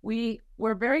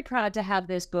 We're very proud to have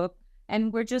this book,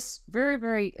 and we're just very,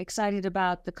 very excited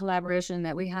about the collaboration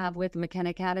that we have with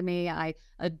Mckenna Academy. I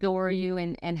adore you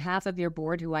and half of your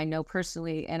board, who I know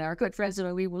personally and are good friends,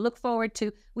 and we will look forward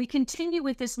to. We continue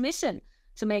with this mission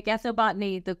to make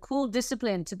ethnobotany the cool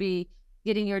discipline to be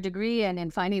getting your degree in,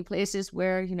 and finding places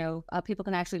where people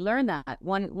can actually learn that.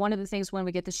 One of the things when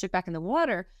we get the ship back in the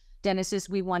water, Dennis, is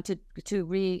we want to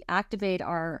reactivate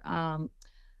our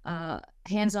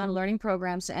hands-on learning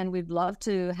programs, and we'd love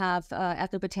to have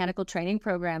ethnobotanical training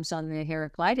programs on the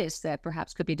Heraclitus that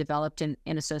perhaps could be developed in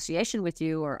association with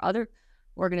you or other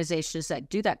organizations that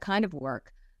do that kind of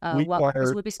work.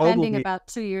 We'll be spending about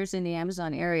 2 years in the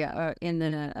Amazon area, in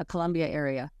the Columbia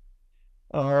area.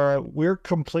 We're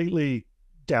completely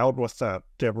down with that,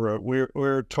 Deborah.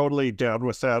 We're totally down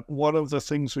with that. One of the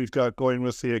things we've got going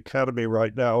with the Academy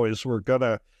right now is we're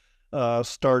gonna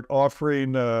start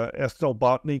offering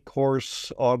ethnobotany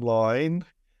course online.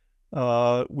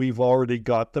 We've already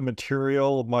got the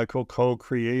material. Michael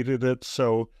co-created it,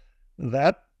 so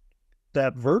that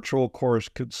virtual course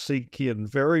could sync in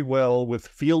very well with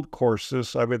field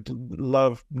courses. I would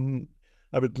love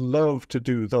to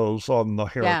do those on the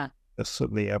Heraclitus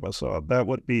in the Amazon. That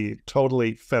would be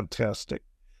totally fantastic.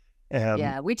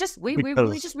 And we just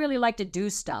really like to do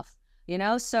stuff.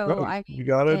 So you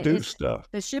gotta do stuff.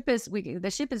 The ship is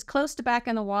close to back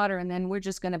in the water, and then we're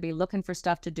just going to be looking for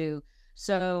stuff to do.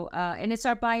 So and it's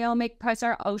our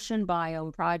ocean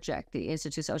biome project, the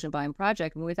Institute's ocean biome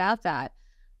project. And without that,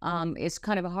 it's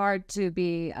kind of hard to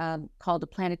be called a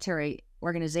planetary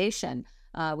organization.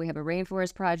 We have a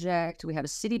rainforest project. We have a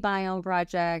city biome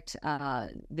project.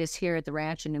 This here at the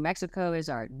ranch in New Mexico is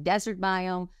our desert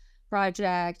biome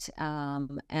project.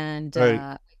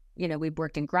 We've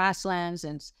worked in grasslands,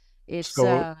 and it's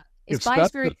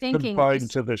biospheric thinking. Confined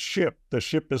to the ship. The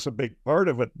ship is a big part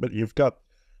of it, but you've got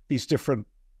these different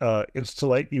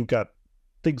you've got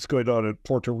things going on in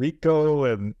Puerto Rico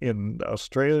and in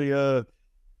Australia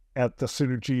at the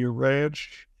Synergy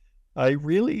Ranch. I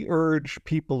really urge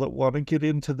people that want to get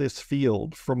into this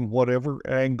field from whatever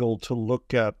angle to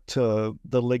look at the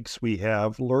links we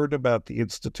have, learn about the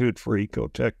Institute for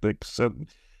Ecotechnics,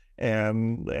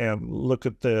 and look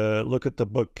at the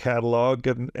book catalog,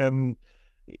 and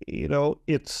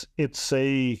it's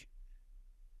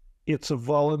a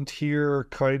volunteer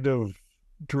kind of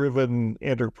driven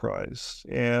enterprise,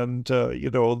 and the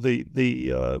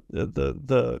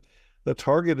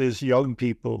target is young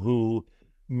people who.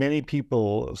 Many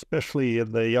people, especially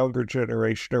in the younger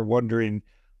generation, are wondering,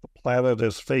 the planet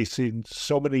is facing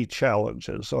so many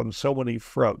challenges on so many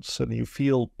fronts, and you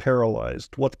feel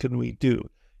paralyzed. What can we do?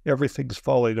 Everything's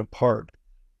falling apart.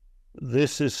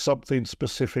 This is something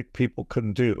specific people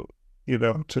can do,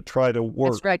 to try to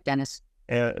work. That's right, Dennis.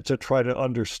 and to try to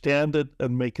understand it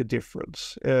and make a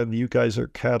difference. And you guys are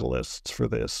catalysts for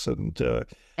this. And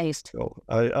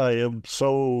I am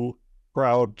so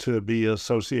proud to be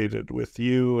associated with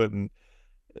you and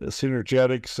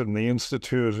Synergetics and the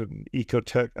Institute and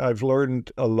Ecotech. I've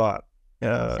learned a lot.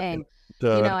 Same.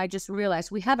 I just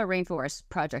realized we have a rainforest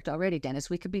project already, Dennis.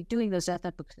 We could be doing those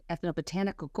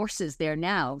ethnobotanical courses there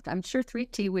now. I'm sure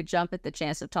 3T would jump at the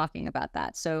chance of talking about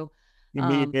that. So you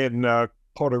mean in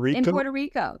Puerto Rico? In Puerto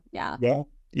Rico, yeah.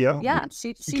 Yeah.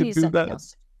 She needs something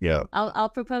else. Yeah. I'll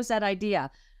propose that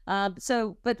idea.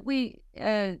 So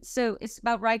it's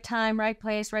about right time, right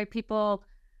place, right people,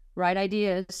 right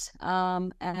ideas,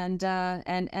 and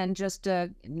just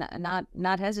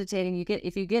not hesitating.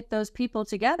 If you get those people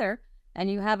together and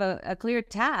you have a clear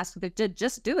task,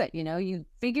 just do it. You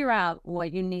figure out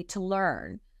what you need to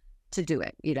learn to do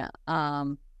it.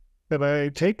 And I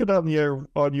take it on your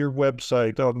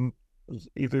website, on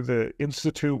either the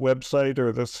Institute website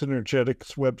or the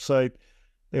Synergetics website.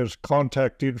 There's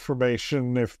contact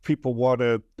information. If people want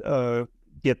to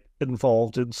get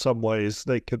involved in some ways,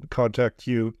 they can contact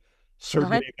you.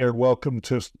 Certainly, they're welcome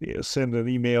to send an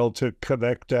email to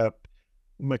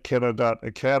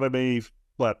connect@Mckenna.academy,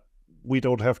 but we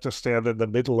don't have to stand in the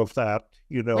middle of that.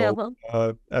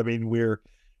 I mean, we're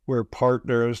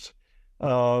partners.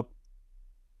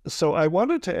 So I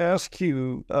wanted to ask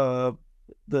you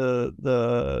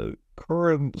the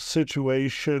current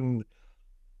situation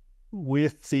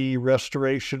with the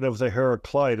restoration of the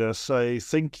Heraclitus. I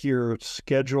think your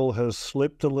schedule has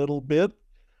slipped a little bit.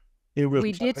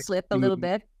 We did slip a little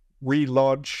bit.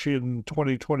 Relaunch in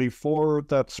 2024.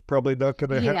 That's probably not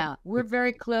going to happen. Yeah, we're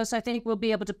very close. I think we'll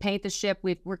be able to paint the ship.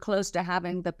 We're close to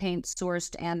having the paint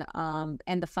sourced and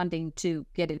the funding to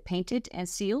get it painted and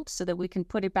sealed so that we can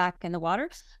put it back in the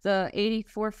water. The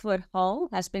 84-foot hull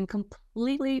has been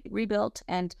completely rebuilt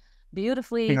and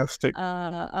beautifully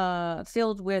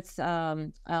filled with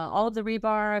all of the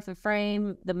rebar, the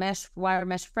frame, the wire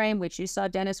mesh frame, which you saw,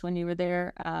 Dennis, when you were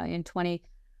there in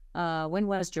when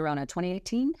was Girona?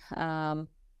 2018?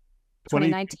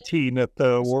 2019 at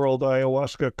the World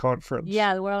Ayahuasca Conference.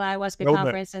 Yeah, the World Ayahuasca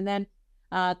Conference. And then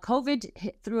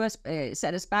COVID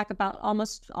set us back about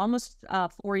almost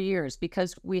 4 years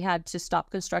because we had to stop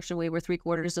construction. We were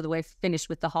 3/4 of the way finished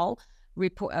with the hull,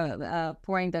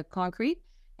 pouring the concrete.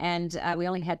 And we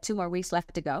only had 2 more weeks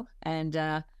left to go. And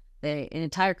the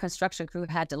entire construction crew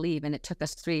had to leave. And it took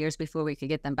us 3 years before we could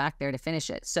get them back there to finish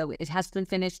it. So it has been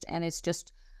finished, and it's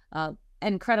just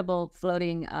incredible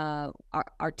floating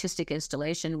artistic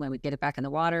installation when we get it back in the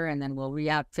water, and then we'll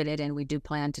re-outfit it. And we do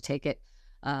plan to take it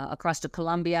across to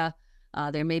Colombia.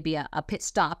 There may be a pit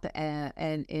stop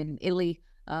in Italy.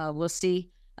 We'll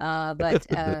see. But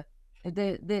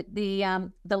the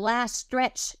last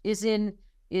stretch is in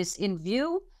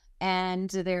view, and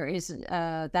there is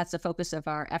that's the focus of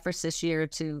our efforts this year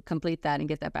to complete that and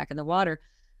get that back in the water.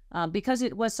 Because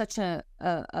it was such a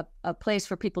place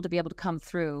for people to be able to come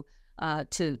through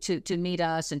to meet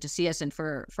us and to see us, and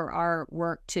for our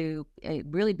work to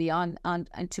really be on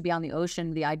the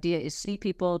ocean. The idea is see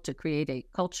people, to create a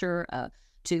culture,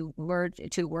 to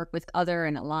work with other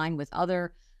and align with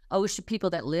other ocean people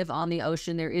that live on the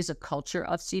ocean. There is a culture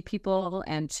of sea people,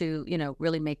 and to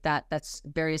really make that's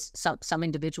some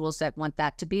individuals that want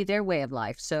that to be their way of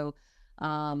life. So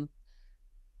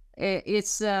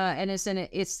it's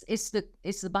the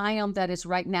biome that is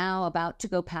right now about to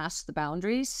go past the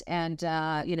boundaries, and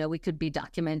we could be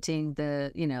documenting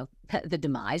the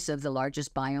demise of the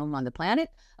largest biome on the planet,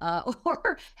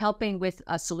 or helping with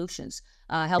solutions,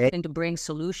 helping to bring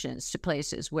solutions to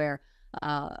places where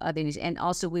and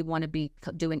also we want to be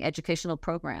doing educational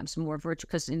programs more virtual,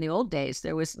 because in the old days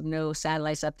there was no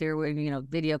satellites up there where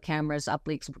video cameras,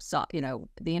 uplinks,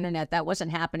 the internet, that wasn't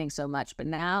happening so much. But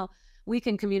now we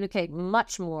can communicate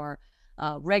much more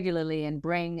regularly and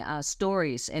bring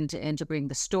stories, and to bring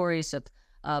the stories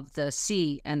of the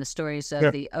sea and the stories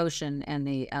of the ocean and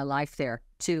the life there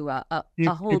to a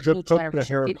whole new generation of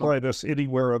people. Heraclitus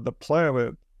anywhere on the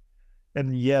planet,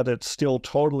 and yet it's still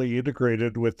totally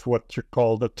integrated with what you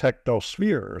call the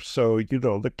Technosphere. So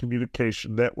the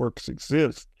communication networks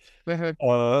exist.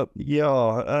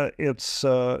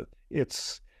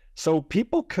 It's so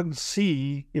people can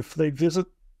see, if they visit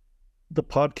the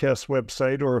podcast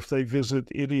website, or if they visit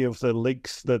any of the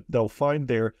links that they'll find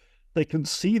there, they can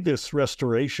see this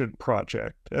restoration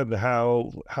project and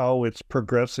how it's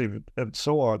progressing and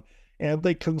so on, and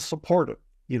they can support it.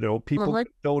 People can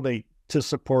donate to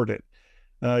support it.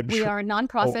 We are a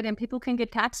nonprofit, and people can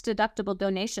get tax deductible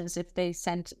donations if they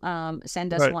send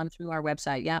us one through our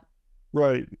website. Yeah.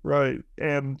 Right.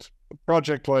 And a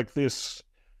project like this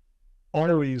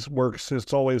always works.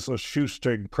 It's always a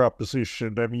shoestring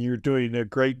proposition. I mean, you're doing a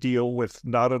great deal with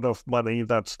not enough money.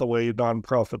 That's the way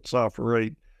nonprofits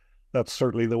operate. That's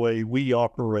certainly the way we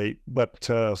operate. But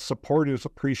support is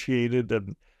appreciated.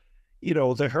 And, you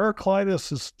know, the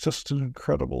Heraclitus is just an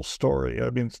incredible story. I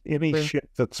mean, any ship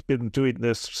that's been doing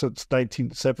this since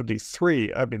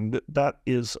 1973, I mean, that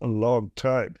is a long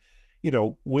time, you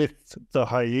know, with the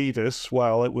hiatus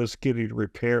while it was getting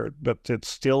repaired, but it's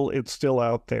still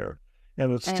out there.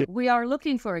 And we are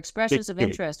looking for expressions of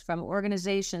interest from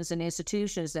organizations and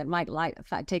institutions that might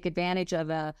take advantage of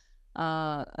a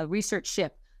research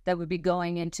ship that would be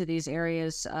going into these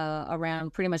areas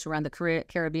pretty much around the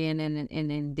Caribbean and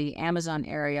in the Amazon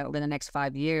area over the next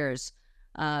 5 years.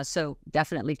 So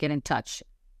definitely get in touch.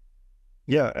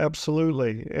 Yeah,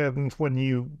 absolutely. And when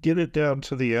you get it down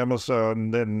to the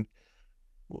Amazon, then,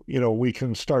 you know, we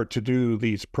can start to do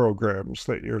these programs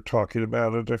that you're talking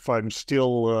about. And if I'm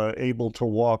still able to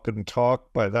walk and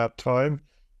talk by that time,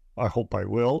 I hope I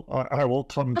will. I will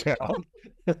come down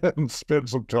and spend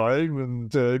some time,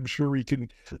 and I'm sure you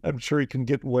can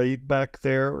get Wade back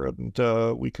there, and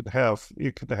you can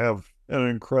have an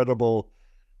incredible,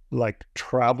 like,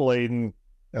 traveling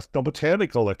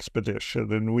ethnobotanical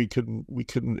expedition, and we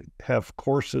can have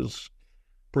courses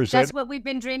presented. That's what we've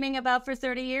been dreaming about for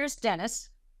 30 years, Dennis.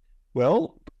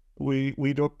 Well, we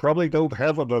probably don't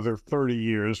have another 30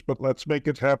 years, but let's make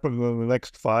it happen in the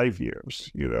next 5 years,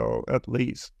 you know, at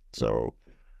least. So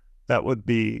that'd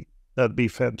be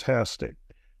fantastic.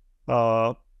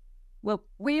 Well,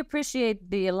 we appreciate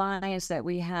the alliance that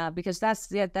we have, because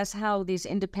that's how these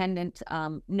independent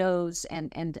nodes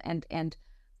and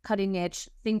cutting edge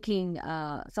thinking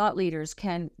thought leaders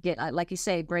can get, like you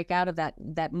say, break out of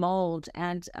that mold.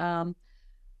 And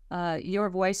your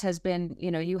voice has been,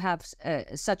 you know, you have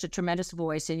such a tremendous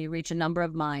voice, and you reach a number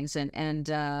of minds, and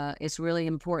it's really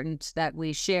important that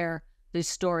we share these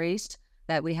stories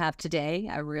that we have today.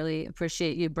 I really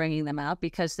appreciate you bringing them out,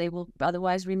 because they will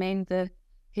otherwise remain the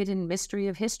hidden mystery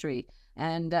of history.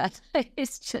 And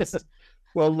it's just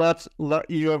well,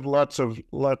 you have lots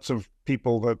of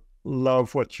people that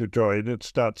love what you're doing.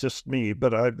 It's not just me,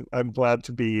 but I'm glad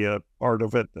to be a part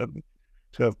of it and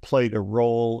to have played a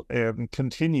role and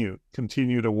continue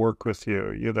to work with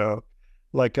you. You know,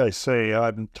 like I say,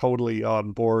 I'm totally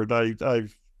on board.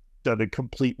 I've done a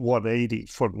complete 180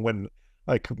 from when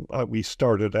we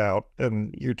started out,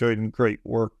 and you're doing great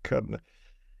work. And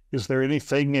is there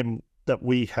anything that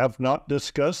we have not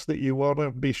discussed that you want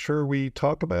to be sure we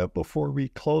talk about before we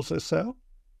close this out?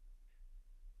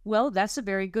 Well, that's a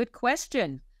very good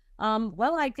question.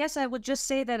 Well, I guess I would just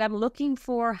say that I'm looking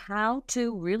for how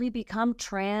to really become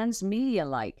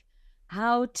transmedia-like,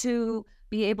 how to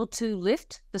be able to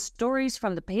lift the stories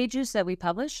from the pages that we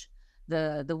publish,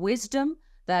 the wisdom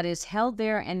that is held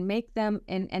there, and make them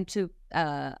and to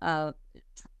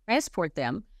transport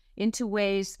them into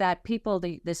ways that people,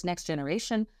 this next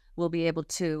generation, will be able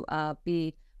to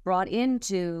be brought in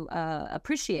to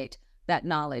appreciate that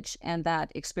knowledge and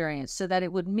that experience, so that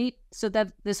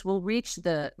this will reach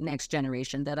the next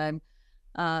generation, that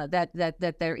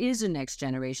there is a next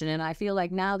generation. And I feel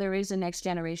like now there is a next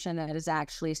generation that is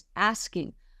actually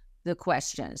asking the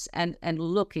questions and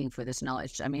looking for this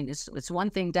knowledge. I mean, it's one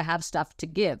thing to have stuff to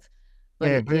give,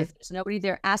 but if there's nobody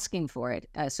there asking for it,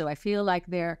 so I feel like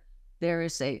there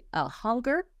is a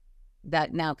hunger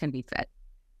that now can be fed.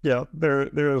 Yeah,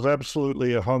 there is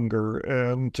absolutely a hunger,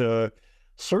 and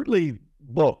certainly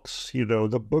books, you know,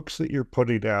 the books that you're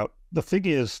putting out. The thing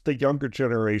is, the younger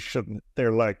generation,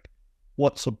 they're like,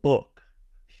 what's a book?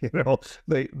 You know,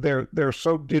 they're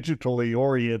so digitally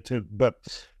oriented.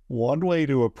 But one way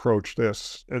to approach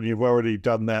this, and you've already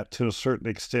done that to a certain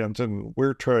extent, and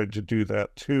we're trying to do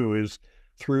that too, is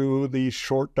through these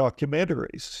short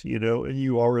documentaries, you know. And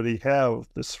you already have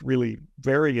this really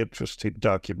very interesting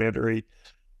documentary.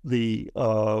 The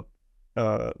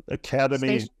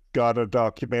Academy got a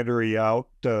documentary out,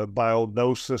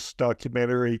 Biognosis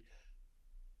documentary,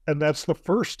 and that's the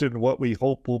first in what we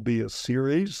hope will be a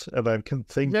series. And I can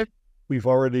think we've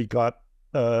already got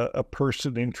a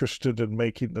person interested in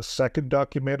making the second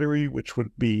documentary, which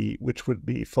would be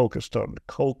focused on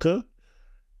coca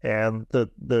and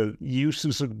the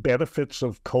uses and benefits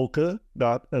of coca,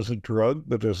 not as a drug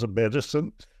but as a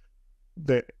medicine.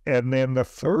 And then the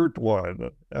third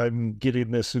one, I'm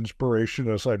getting this inspiration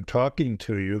as I'm talking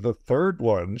to you, the third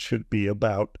one should be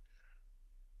about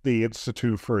the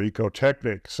Institute for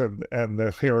Ecotechnics and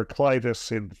the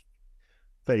Heraclitus in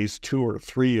phase 2 or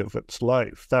 3 of its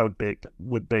life. That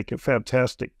would make a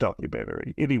fantastic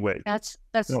documentary. Anyway, that's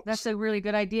a really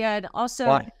good idea. And also,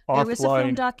 there was a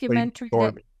film documentary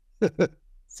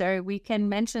So we can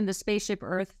mention the Spaceship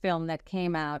Earth film that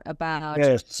came out about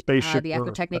Yes, Spaceship the Earth.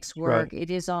 Ecotechnics That's right. work. It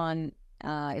is on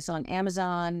it's on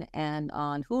Amazon and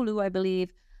on Hulu, I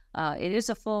believe. It is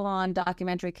a full-on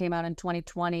documentary. Came out in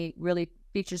 2020. Really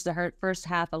features the first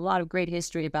half. A lot of great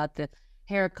history about the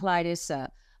Heraclitus,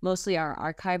 mostly our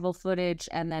archival footage,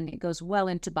 and then it goes well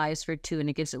into Biosphere 2, and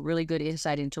it gives a really good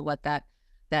insight into what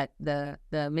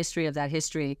the mystery of that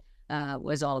history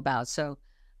was all about. So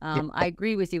I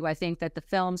agree with you. I think that the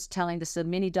films telling the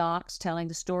mini docs, telling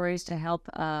the stories to help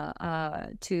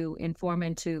to inform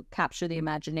and to capture the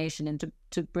imagination and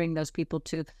to bring those people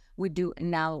to. We're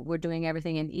doing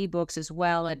everything in ebooks as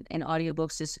well, and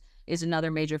audiobooks is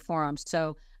another major forum.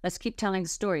 So let's keep telling the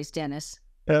stories, Dennis.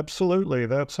 Absolutely.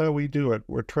 That's how we do it.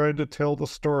 We're trying to tell the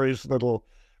stories that'll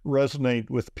resonate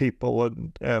with people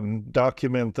and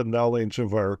document the knowledge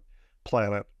of our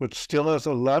planet, which still has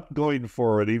a lot going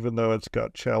for it, even though it's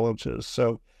got challenges.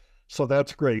 So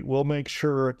that's great. We'll make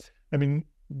sure. I mean,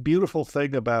 beautiful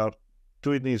thing about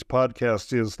doing these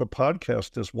podcasts is the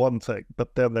podcast is one thing,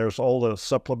 but then there's all the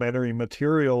supplementary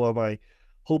material, and I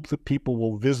hope that people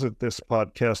will visit this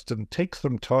podcast and take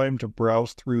some time to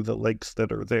browse through the links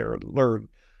that are there and learn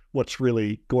what's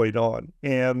really going on.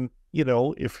 And,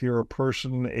 if you're a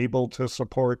person able to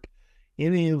support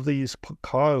any of these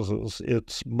causes,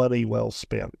 it's money well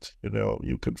spent.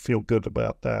 You can feel good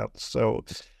about that. So,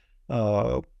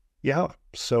 yeah.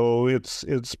 So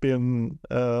it's been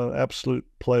an absolute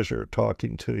pleasure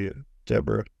talking to you,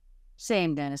 Deborah.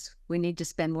 Same, Dennis. We need to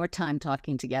spend more time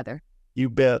talking together. You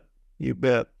bet. You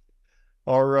bet.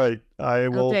 All right. I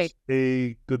will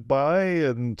say goodbye,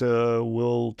 and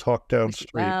we'll talk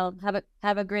downstream. Well,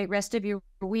 have a great rest of your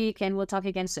week, and we'll talk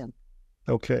again soon.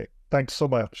 Okay. Thanks so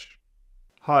much.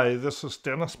 Hi, this is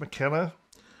Dennis Mckenna,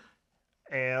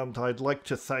 and I'd like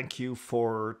to thank you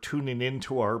for tuning in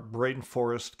to our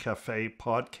Brainforest Cafe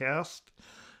podcast.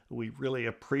 We really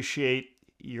appreciate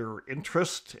your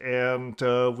interest, and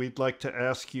we'd like to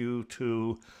ask you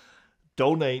to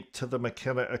donate to the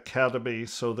Mckenna Academy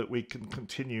so that we can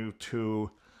continue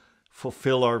to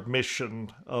fulfill our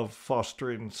mission of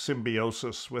fostering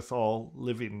symbiosis with all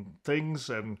living things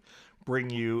and bring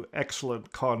you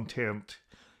excellent content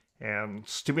and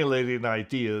stimulating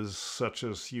ideas such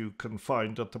as you can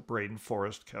find at the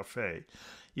Brainforest Cafe.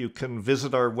 You can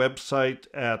visit our website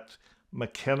at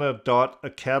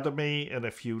mckenna.academy, and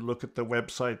if you look at the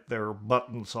website, there are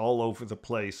buttons all over the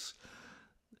place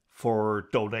for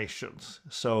donations.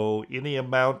 So any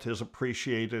amount is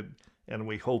appreciated, and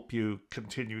we hope you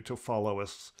continue to follow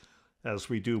us as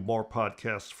we do more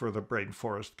podcasts for the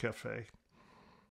Brainforest Cafe.